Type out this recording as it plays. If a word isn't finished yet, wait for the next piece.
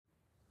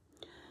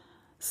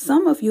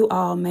Some of you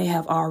all may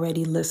have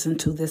already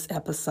listened to this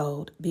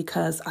episode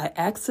because I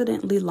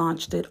accidentally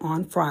launched it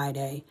on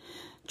Friday,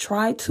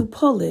 tried to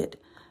pull it,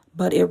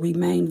 but it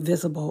remained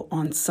visible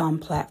on some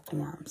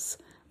platforms.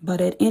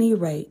 But at any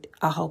rate,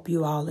 I hope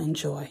you all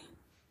enjoy.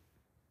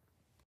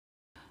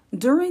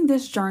 During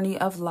this journey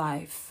of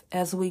life,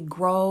 as we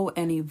grow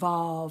and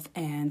evolve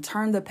and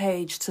turn the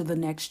page to the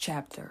next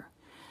chapter,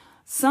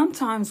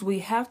 sometimes we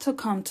have to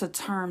come to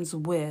terms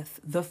with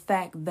the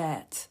fact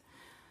that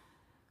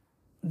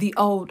the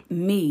old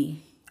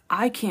me,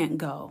 I can't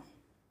go.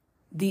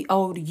 The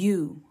old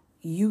you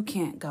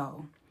can't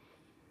go.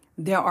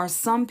 There are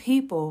some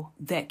people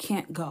that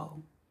can't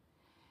go.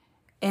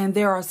 And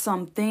there are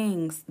some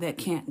things that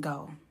can't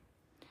go.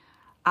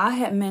 I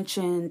had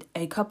mentioned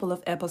a couple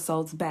of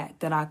episodes back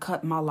that I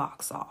cut my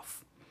locks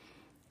off.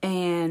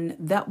 And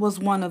that was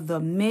one of the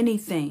many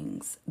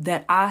things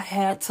that I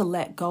had to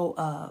let go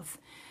of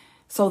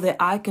so that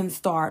I can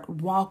start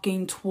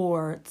walking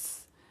towards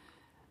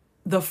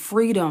the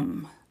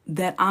freedom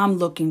that I'm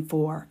looking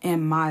for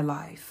in my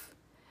life.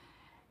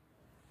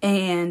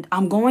 And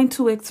I'm going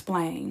to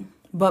explain,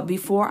 but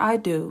before I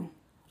do,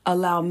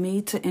 allow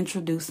me to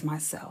introduce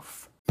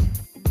myself.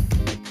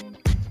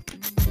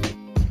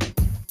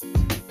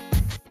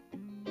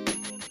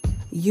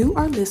 You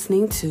are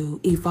listening to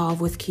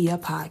Evolve with Kia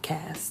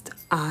podcast.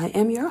 I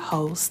am your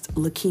host,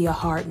 Lakia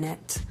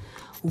Hardnett.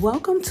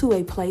 Welcome to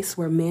a place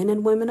where men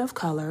and women of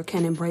color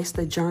can embrace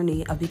the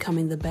journey of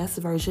becoming the best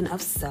version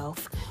of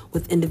self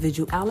with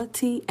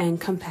individuality and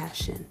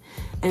compassion.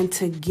 And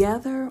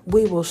together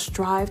we will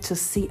strive to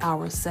see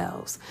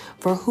ourselves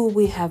for who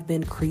we have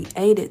been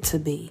created to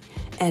be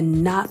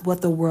and not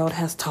what the world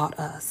has taught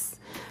us.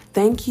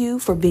 Thank you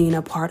for being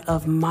a part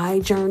of my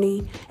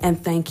journey,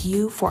 and thank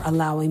you for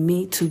allowing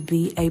me to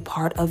be a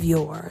part of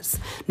yours.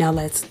 Now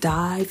let's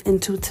dive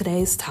into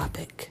today's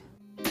topic.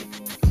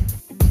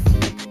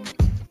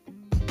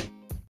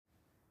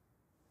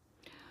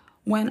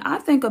 When I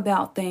think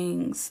about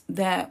things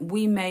that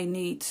we may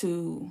need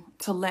to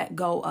let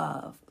go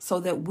of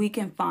so that we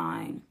can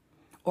find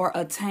or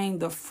attain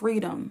the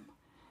freedom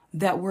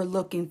that we're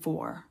looking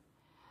for,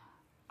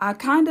 I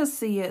kind of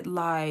see it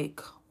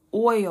like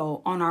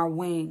oil on our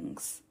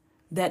wings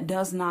that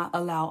does not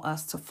allow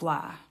us to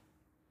fly.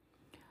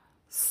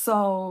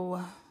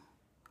 So,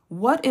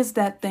 what is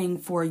that thing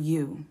for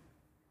you?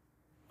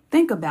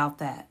 Think about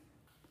that.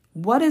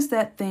 What is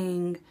that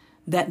thing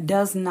that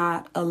does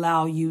not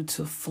allow you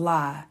to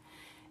fly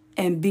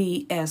and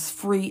be as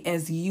free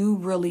as you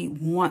really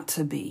want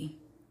to be?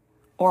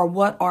 Or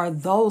what are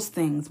those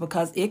things?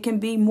 Because it can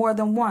be more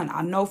than one.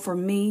 I know for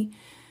me,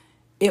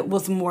 it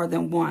was more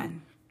than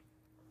one.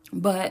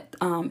 But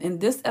in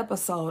this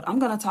episode, I'm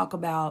going to talk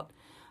about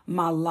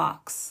my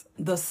locks,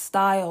 the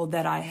style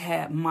that I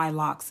had my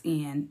locks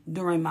in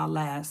during my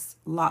last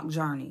lock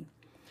journey.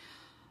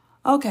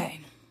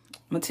 Okay, I'm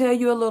going to tell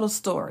you a little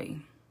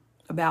story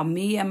about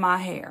me and my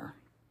hair.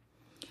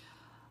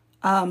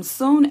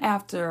 Soon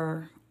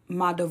after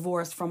my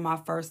divorce from my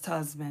first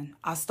husband,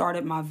 I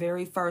started my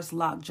very first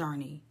lock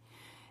journey.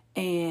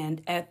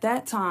 And at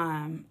that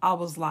time, I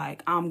was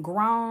like, I'm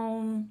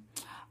grown,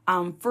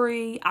 I'm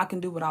free, I can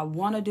do what I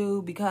want to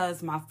do,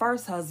 because my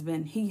first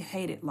husband, he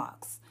hated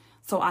locks.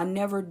 So I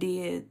never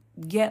did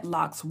get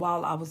locks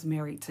while I was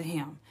married to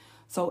him.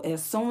 So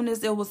as soon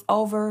as it was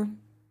over,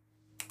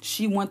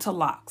 she went to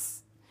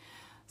locks.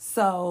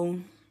 So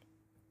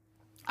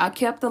I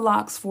kept the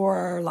locks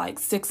for like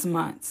 6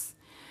 months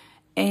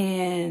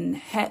and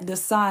had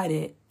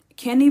decided,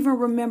 can't even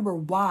remember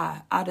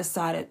why I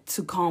decided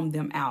to comb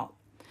them out.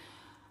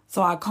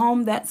 So I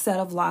combed that set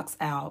of locks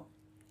out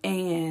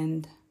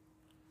and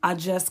I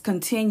just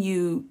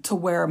continued to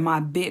wear my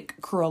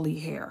big curly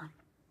hair.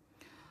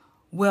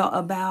 Well,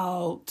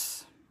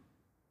 about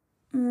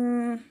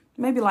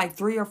maybe like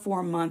 3 or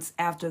 4 months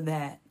after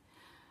that,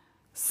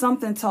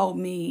 something told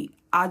me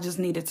I just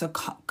needed to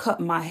cut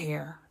my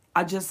hair.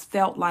 I just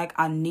felt like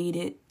I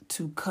needed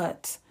to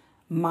cut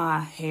my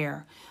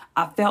hair.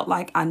 I felt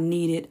like I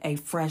needed a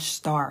fresh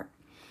start.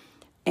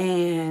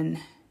 And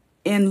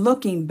in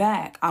looking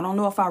back, I don't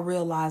know if I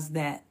realized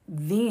that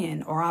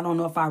then, or I don't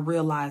know if I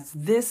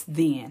realized this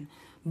then,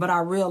 but I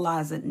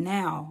realize it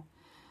now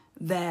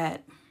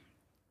that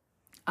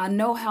I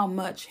know how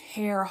much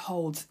hair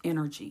holds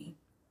energy.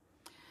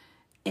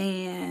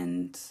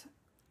 And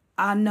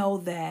I know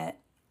that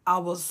I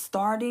was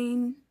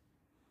on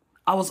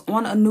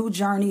a new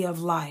journey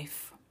of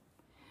life.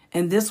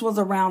 And this was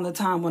around the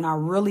time when I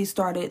really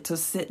started to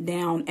sit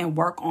down and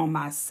work on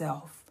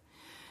myself.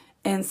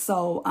 And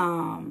so,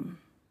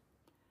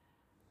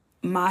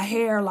 my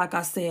hair, like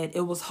I said,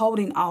 it was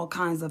holding all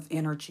kinds of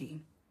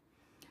energy.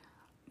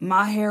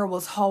 My hair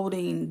was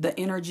holding the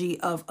energy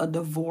of a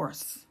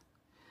divorce.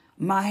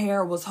 My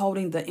hair was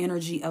holding the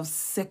energy of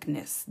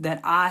sickness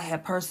that I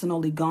had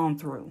personally gone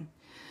through.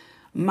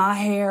 My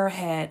hair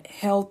had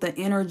held the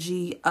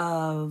energy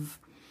of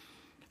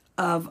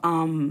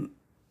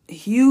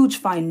huge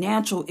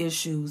financial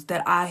issues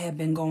that I had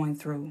been going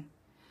through.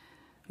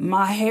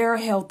 My hair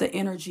held the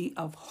energy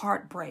of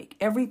heartbreak.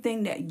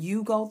 Everything that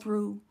you go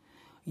through,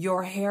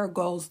 your hair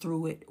goes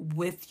through it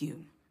with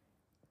you.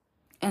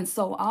 And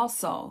so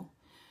also,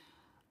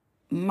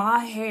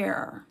 my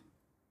hair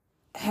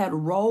had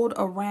rolled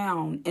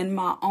around in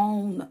my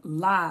own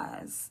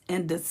lies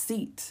and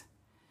deceit.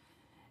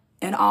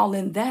 And all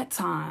in that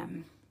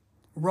time,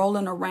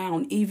 rolling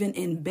around even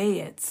in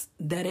beds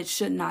that it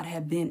should not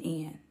have been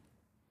in.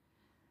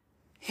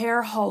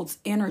 Hair holds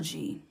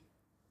energy.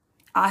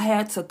 I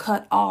had to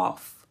cut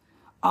off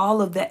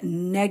all of that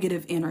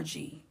negative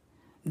energy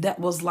that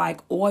was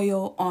like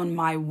oil on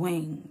my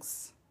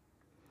wings.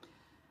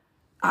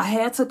 I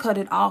had to cut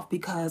it off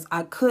because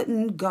I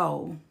couldn't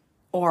go,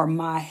 or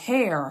my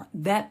hair,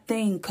 that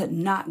thing could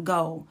not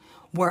go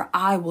where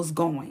I was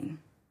going.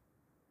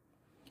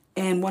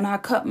 And when I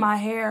cut my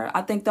hair,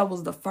 I think that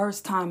was the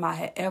first time I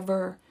had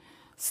ever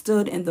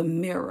stood in the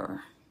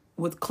mirror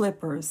with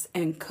clippers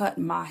and cut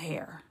my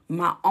hair,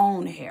 my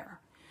own hair.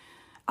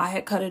 I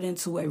had cut it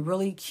into a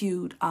really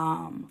cute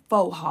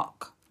faux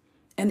hawk,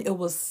 and it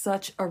was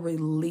such a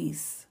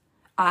release.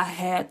 I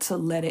had to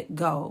let it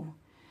go.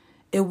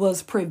 It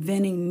was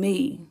preventing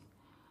me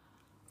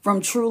from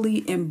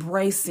truly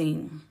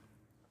embracing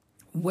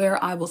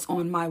where I was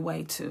on my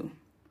way to.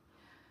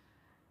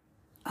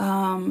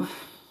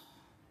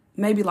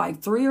 Maybe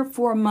like 3 or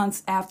 4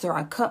 months after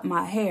I cut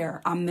my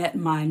hair, I met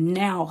my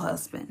now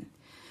husband.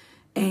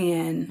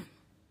 And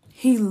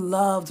he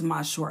loved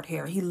my short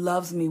hair. He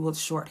loves me with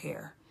short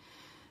hair.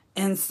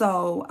 And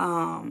so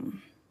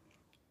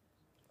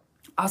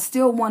I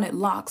still wanted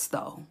locks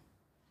though.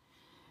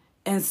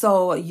 And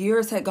so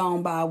years had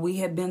gone by. We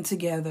had been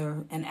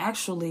together. And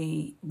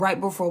actually, right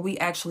before we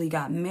actually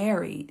got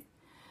married,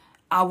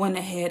 I went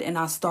ahead and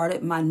I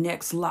started my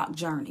next lock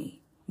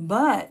journey.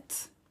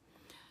 But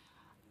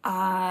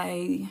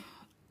I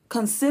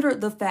considered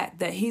the fact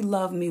that he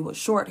loved me with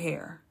short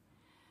hair.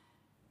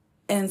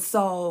 And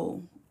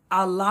so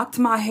I locked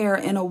my hair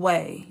in a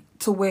way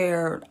to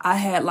where I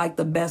had like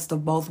the best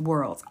of both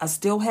worlds. I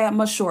still had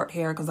my short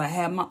hair because I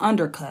had my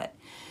undercut.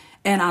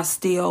 And I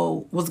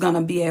still was going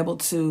to be able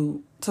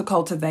to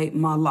cultivate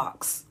my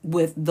locks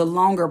with the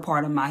longer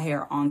part of my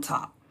hair on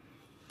top.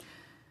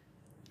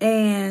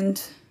 And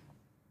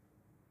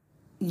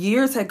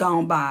years had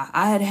gone by.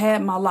 I had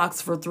had my locks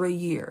for 3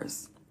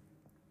 years.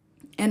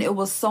 And it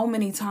was so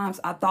many times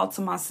I thought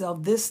to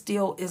myself, this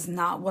still is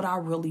not what I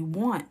really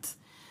want.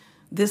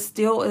 This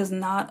still is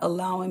not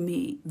allowing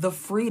me the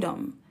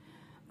freedom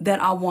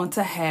that I want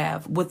to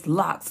have with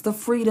locks, the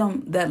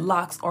freedom that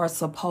locks are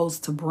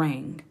supposed to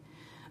bring.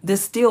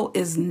 This still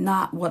is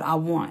not what I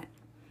want.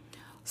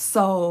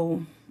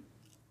 So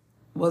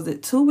was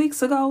it 2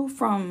 weeks ago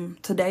from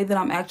today that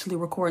I'm actually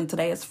recording?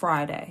 Today is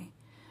Friday.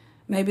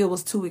 Maybe it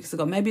was 2 weeks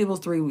ago. Maybe it was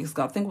 3 weeks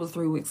ago. I think it was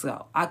 3 weeks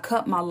ago. I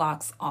cut my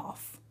locks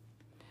off.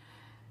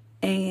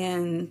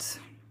 And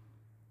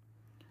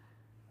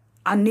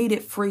I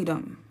needed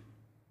freedom.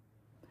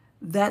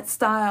 That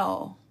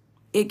style,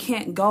 it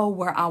can't go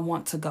where I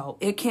want to go.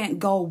 It can't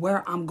go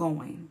where I'm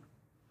going.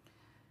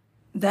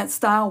 That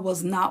style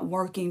was not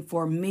working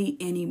for me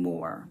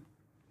anymore.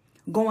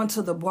 Going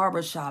to the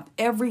barbershop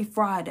every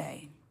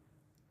Friday,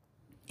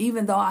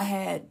 even though I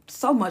had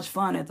so much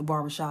fun at the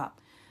barbershop,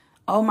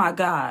 oh my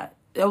God,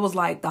 it was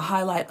like the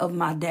highlight of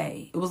my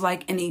day. It was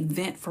like an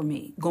event for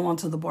me going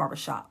to the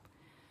barbershop.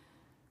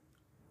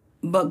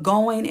 But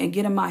going and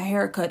getting my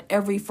hair cut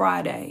every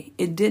Friday,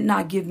 it did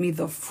not give me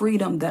the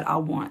freedom that I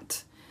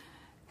want.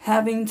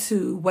 Having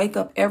to wake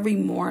up every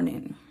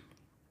morning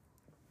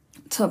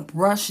to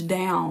brush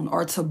down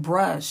or to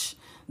brush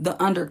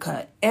the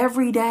undercut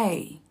every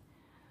day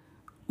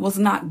was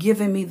not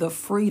giving me the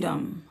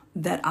freedom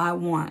that I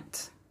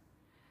want.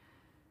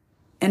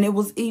 And it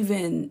was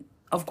even,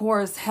 of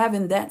course,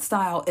 having that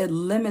style, it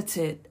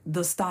limited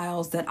the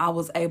styles that I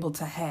was able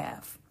to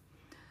have.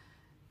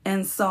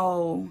 And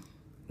so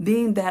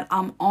being that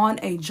I'm on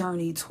a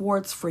journey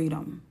towards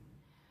freedom,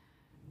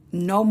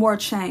 no more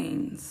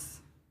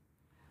chains,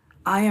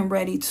 I am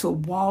ready to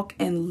walk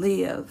and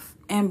live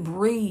and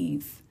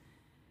breathe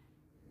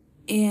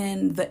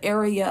in the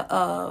area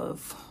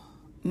of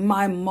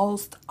my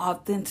most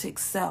authentic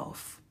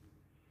self.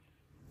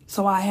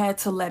 So I had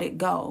to let it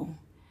go.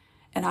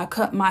 And I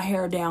cut my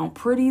hair down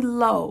pretty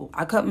low.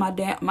 I cut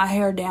my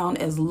hair down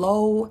as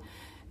low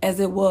as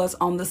it was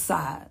on the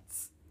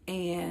sides.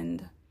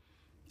 And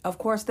of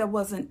course, that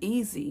wasn't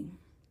easy.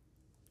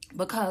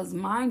 Because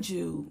mind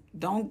you,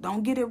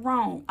 don't get it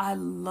wrong. I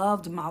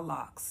loved my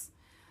locks.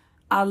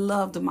 I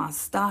loved my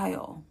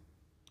style.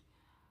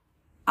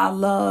 I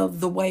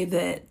love the way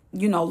that,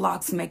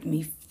 locks make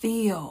me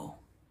feel.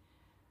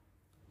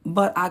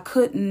 But I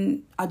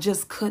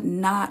just could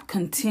not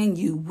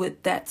continue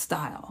with that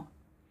style.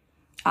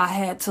 I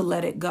had to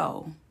let it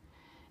go.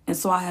 And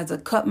so I had to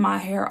cut my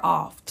hair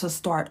off to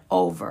start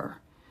over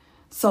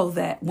so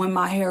that when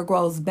my hair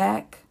grows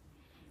back,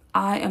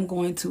 I am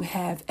going to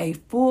have a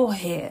full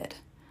head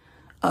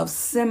of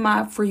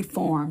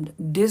semi-free-formed,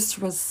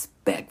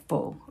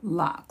 disrespectful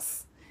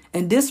locks.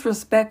 And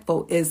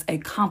disrespectful is a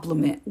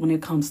compliment when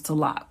it comes to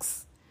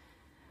locks.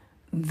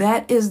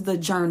 That is the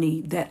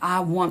journey that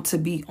I want to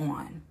be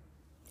on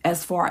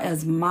as far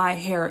as my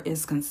hair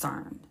is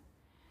concerned.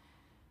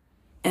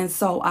 And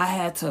so I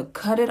had to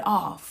cut it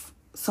off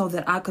so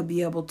that I could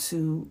be able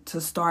to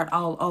start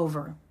all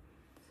over.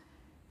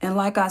 And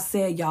like I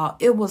said, y'all,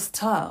 it was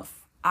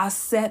tough. I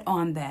sat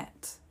on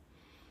that.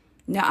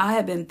 Now, I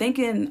had been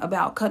thinking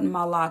about cutting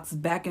my locks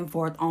back and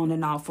forth on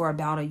and off for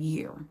about a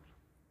year.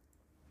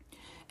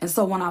 And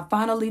so when I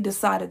finally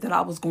decided that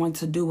I was going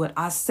to do it,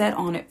 I sat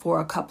on it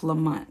for a couple of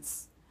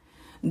months,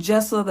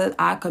 just so that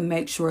I could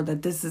make sure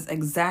that this is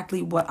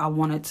exactly what I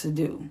wanted to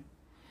do.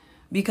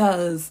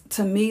 Because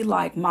to me,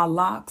 like, my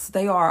locks,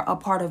 they are a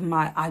part of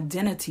my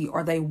identity,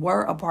 or they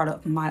were a part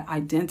of my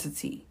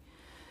identity.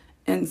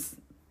 And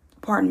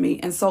pardon me.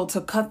 And so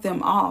to cut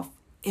them off,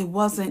 it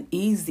wasn't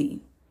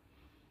easy.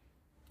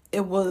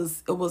 It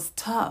was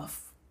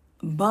tough.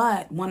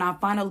 But when I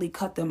finally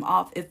cut them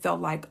off, it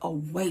felt like a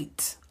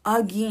weight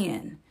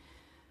again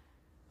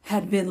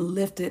had been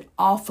lifted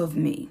off of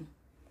me,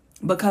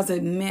 because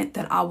it meant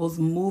that I was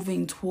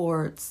moving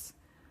towards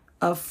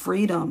a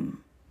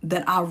freedom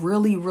that I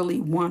really,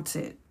 really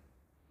wanted.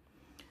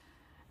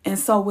 And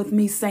so with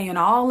me saying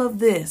all of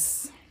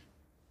this,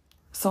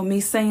 so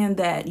me saying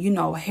that,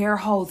 hair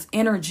holds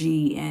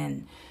energy,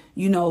 and,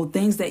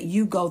 things that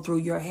you go through,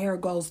 your hair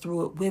goes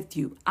through it with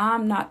you.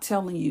 I'm not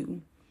telling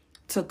you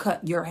to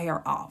cut your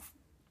hair off.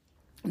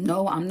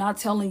 No, I'm not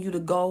telling you to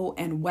go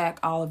and whack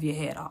all of your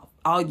head off,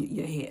 all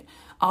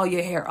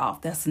your hair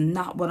off. That's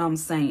not what I'm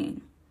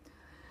saying.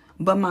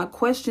 But my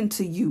question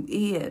to you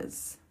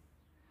is,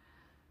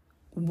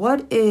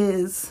 what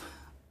is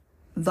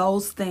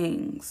those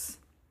things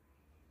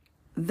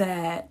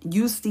that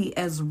you see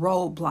as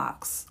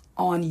roadblocks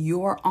on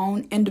your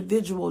own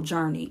individual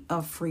journey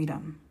of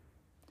freedom?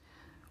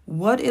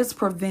 What is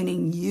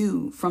preventing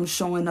you from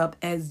showing up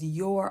as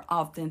your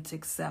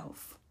authentic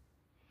self?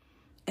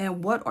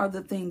 And what are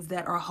the things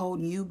that are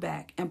holding you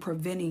back and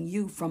preventing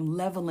you from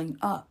leveling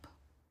up?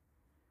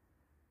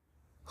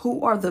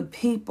 Who are the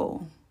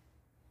people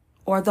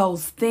or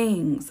those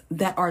things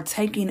that are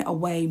taking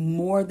away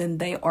more than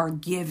they are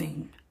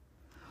giving?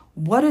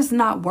 What is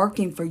not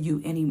working for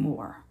you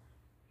anymore?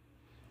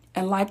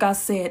 And like I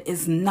said,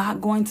 it's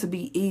not going to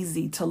be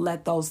easy to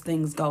let those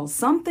things go.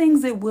 Some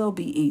things it will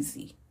be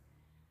easy,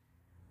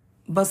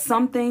 but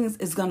some things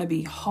is going to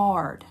be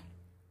hard,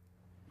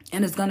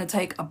 and it's going to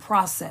take a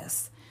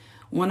process.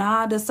 When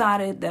I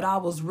decided that I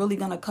was really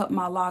going to cut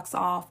my locks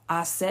off,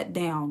 I sat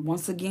down.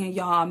 Once again,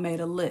 y'all, I made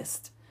a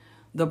list.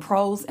 The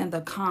pros and the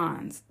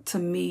cons to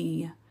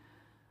me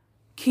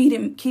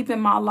keeping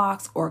my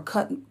locks or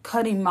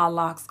cutting my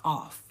locks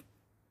off.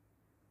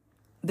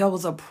 There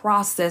was a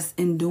process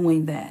in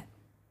doing that.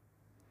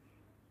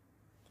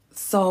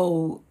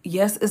 So,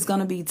 yes, it's going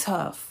to be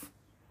tough.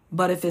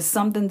 But if it's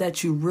something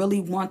that you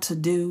really want to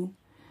do,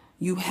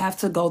 you have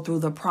to go through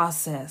the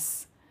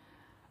process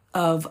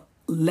of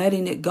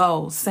letting it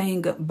go,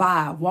 saying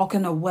goodbye,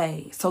 walking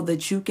away, so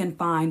that you can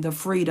find the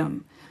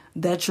freedom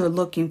that you're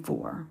looking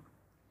for.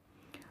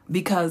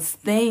 Because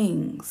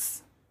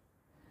things,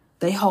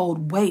 they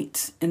hold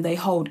weight and they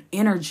hold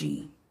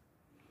energy.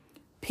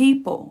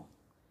 People,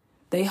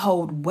 they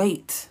hold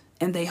weight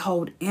and they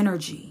hold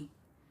energy.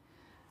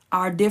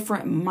 Our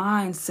different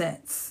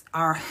mindsets,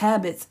 our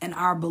habits, and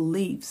our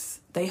beliefs,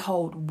 they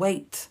hold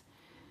weight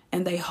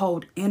and they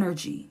hold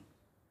energy.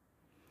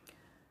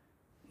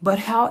 But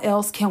how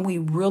else can we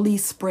really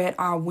spread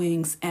our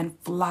wings and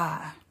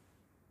fly?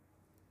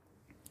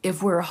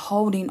 If we're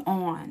holding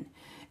on,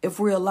 if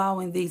we're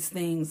allowing these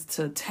things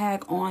to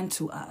tag on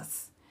to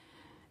us,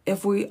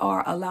 if we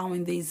are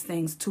allowing these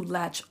things to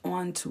latch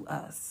on to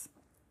us,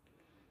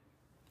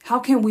 how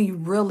can we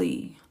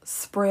really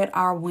spread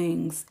our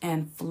wings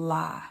and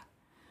fly?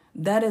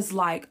 That is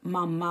like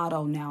my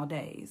motto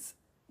nowadays,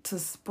 to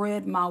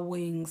spread my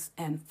wings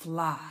and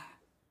fly.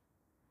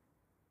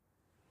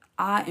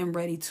 I am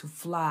ready to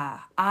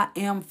fly. I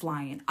am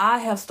flying. I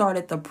have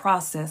started the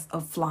process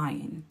of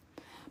flying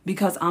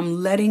because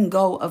I'm letting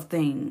go of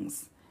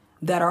things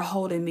that are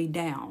holding me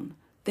down,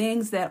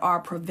 things that are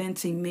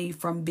preventing me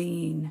from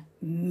being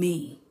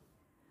me,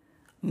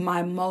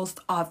 my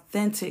most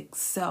authentic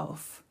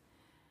self,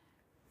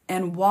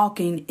 and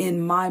walking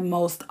in my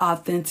most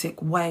authentic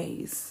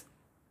ways.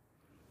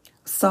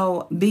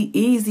 So be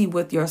easy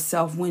with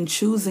yourself when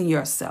choosing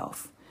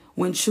yourself.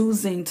 When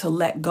choosing to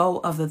let go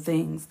of the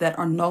things that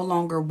are no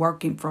longer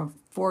working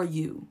for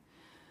you.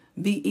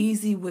 Be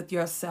easy with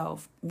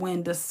yourself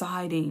when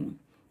deciding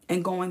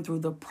and going through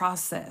the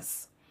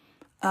process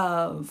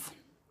of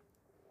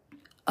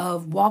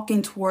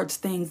walking towards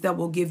things that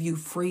will give you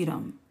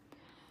freedom.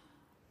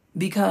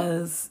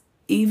 Because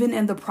even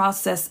in the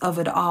process of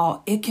it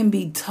all, it can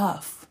be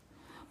tough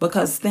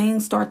because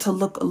things start to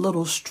look a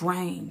little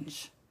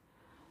strange.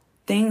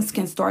 Things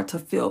can start to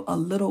feel a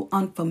little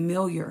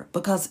unfamiliar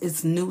because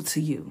it's new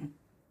to you.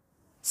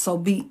 So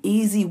be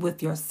easy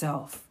with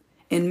yourself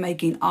in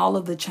making all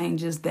of the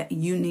changes that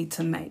you need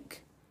to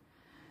make.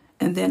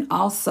 And then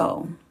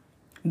also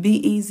be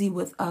easy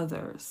with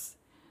others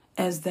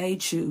as they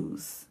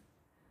choose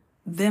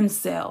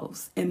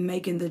themselves in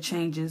making the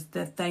changes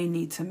that they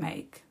need to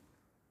make.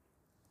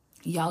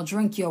 Y'all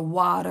drink your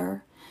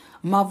water.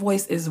 My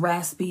voice is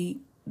raspy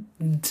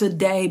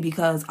today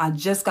because I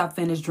just got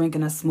finished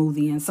drinking a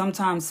smoothie, and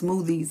sometimes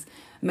smoothies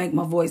make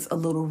my voice a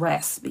little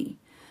raspy.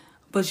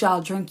 But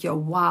y'all drink your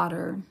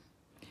water.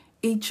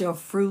 Eat your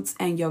fruits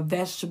and your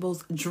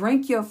vegetables.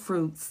 Drink your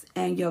fruits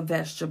and your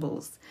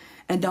vegetables.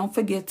 And don't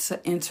forget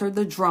to enter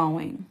the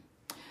drawing.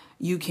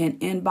 You can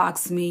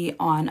inbox me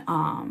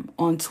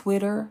on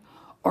Twitter,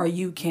 or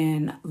you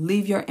can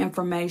leave your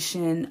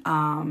information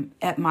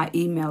at my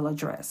email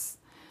address.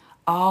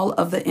 All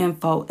of the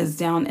info is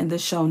down in the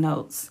show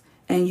notes.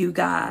 And you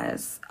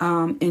guys,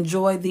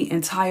 enjoy the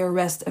entire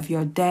rest of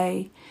your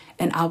day.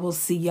 And I will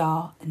see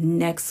y'all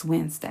next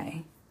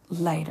Wednesday.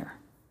 Later.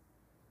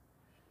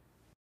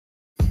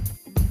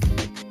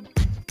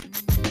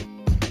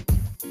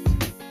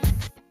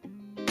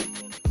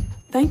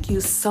 Thank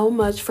you so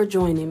much for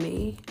joining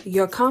me.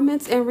 Your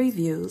comments and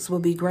reviews will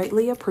be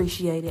greatly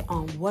appreciated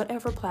on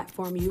whatever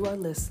platform you are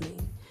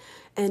listening.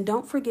 And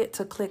don't forget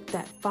to click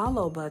that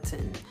follow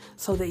button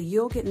so that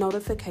you'll get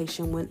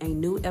notification when a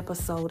new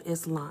episode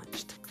is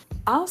launched.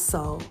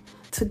 Also,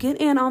 to get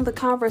in on the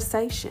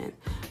conversation,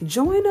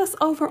 join us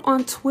over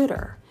on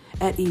Twitter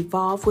at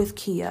Evolve with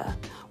Kia,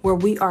 where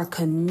we are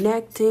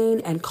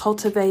connecting and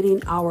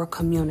cultivating our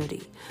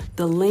community.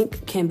 The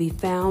link can be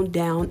found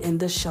down in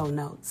the show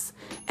notes.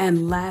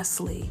 And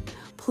lastly,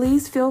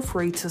 please feel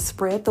free to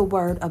spread the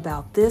word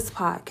about this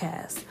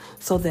podcast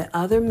so that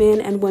other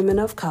men and women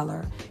of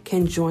color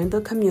can join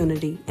the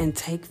community and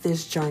take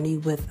this journey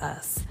with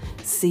us.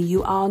 See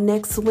you all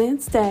next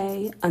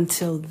Wednesday.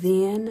 Until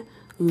then,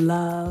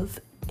 love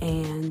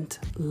and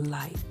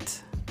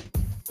light.